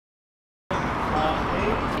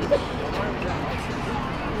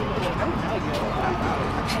I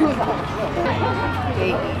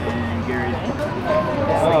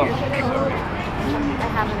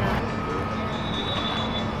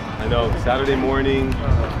know, Saturday morning,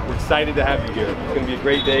 we're excited to have you here. It's going to be a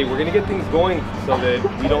great day. We're going to get things going so that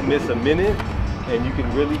we don't miss a minute and you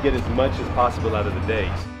can really get as much as possible out of the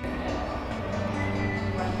day.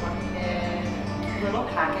 Little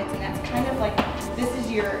packets, and that's kind of like, this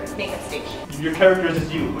is your makeup station. Your character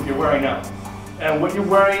is you, what you're wearing now. And what you're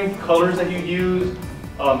wearing, colors that you use,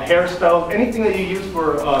 hairstyles, anything that you use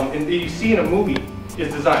for, and that you see in a movie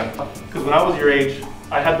is designed. Because when I was your age,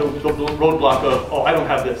 I had the roadblock of, oh, I don't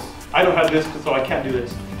have this. I don't have this, so I can't do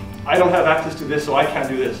this. I don't have access to this, so I can't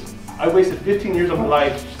do this. I wasted 15 years of my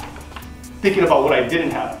life thinking about what I didn't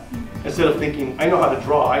have, instead of thinking, I know how to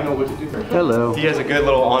draw, I know what to do. Hello. He has a good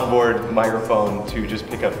little onboard microphone to just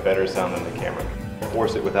pick up better sound than the camera.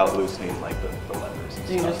 Force it without loosening like the levers.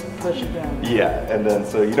 So you just push it down? Yeah, and then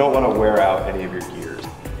so you don't want to wear out any of your gears.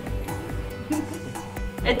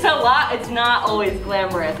 It's a lot, it's not always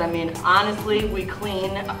glamorous. I mean, honestly, we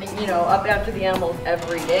clean, you know, up after the animals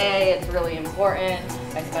every day. It's really important.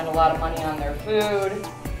 I spend a lot of money on their food.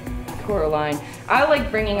 Coraline. I like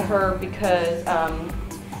bringing her because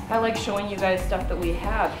I like showing you guys stuff that we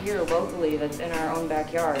have here locally that's in our own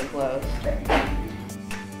backyard close.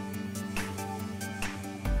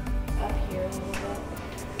 Up here a little bit.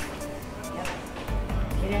 Yep.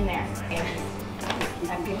 Get in there. And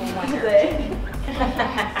have people wonder.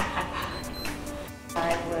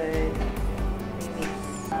 I would maybe.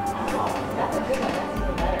 Oh, that's a good one. That's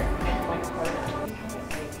even better.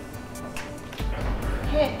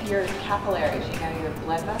 Hit your capillaries, you know, your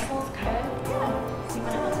blood vessels, kind of. Yeah. See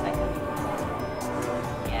what it looks like.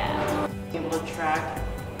 Yeah. Be able to track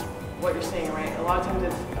what you're seeing, right? A lot of times,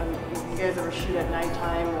 it's, if you guys ever shoot at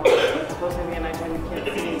nighttime or it's supposed to be at nighttime, you can't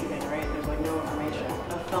see anything, right? There's like no information.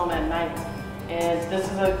 A film at night. And this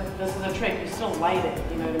is a trick. You still light it.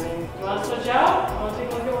 You know what I mean? You want to switch out? You want to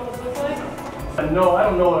take a look at what this looks like? No, I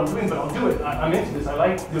don't know what I'm doing, but I'll do it. I'm into this. I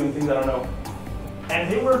like doing things I don't know. And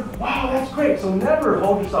they were, wow, that's great. So never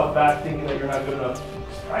hold yourself back thinking that you're not good enough.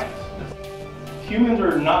 Just practice. Humans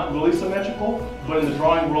are not really symmetrical, but in the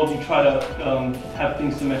drawing world, you try to have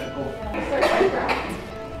things symmetrical.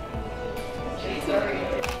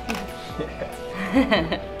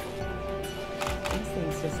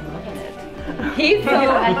 He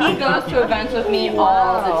goes to events with me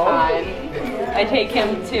all the time. I take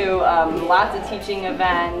him to lots of teaching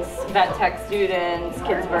events, vet tech students,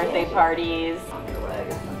 kids' birthday parties.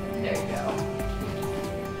 There you go.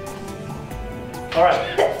 All right,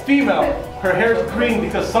 female. Her hair's green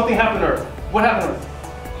because something happened to her. What happened to her?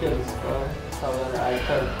 She had a scar. I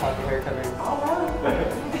cut the hair covering. Oh, wow.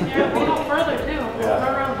 Yeah, we'll go further too. We'll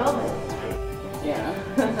run around the building. Yeah.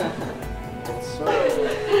 It's so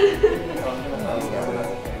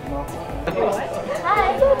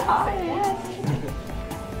Hi.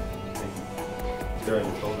 During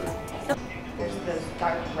the shoulder. There's those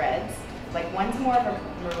dark reds. Like one's more of a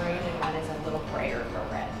maroon and one is a little grayer of a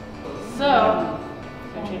red. So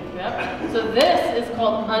this is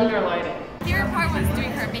called underlighting. My favorite part was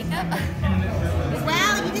doing her makeup.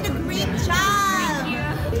 Wow, you did a great job! Thank you.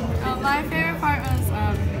 My favorite part was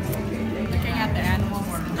looking at the animals.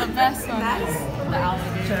 The best one was the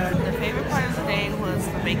alligator. The favorite part of the day was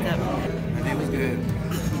the makeup. The day was good.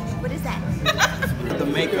 What is that? The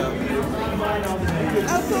makeup.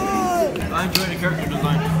 Oh, cool! I enjoyed the character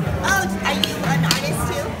design. Oh, are you an artist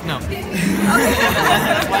too? No. Okay.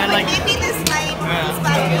 Why I like maybe this might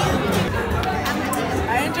inspire you. I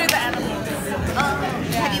enjoyed the animals.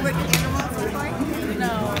 Have you worked with animals before?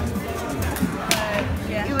 No. But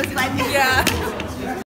yeah. It was fun. Yeah.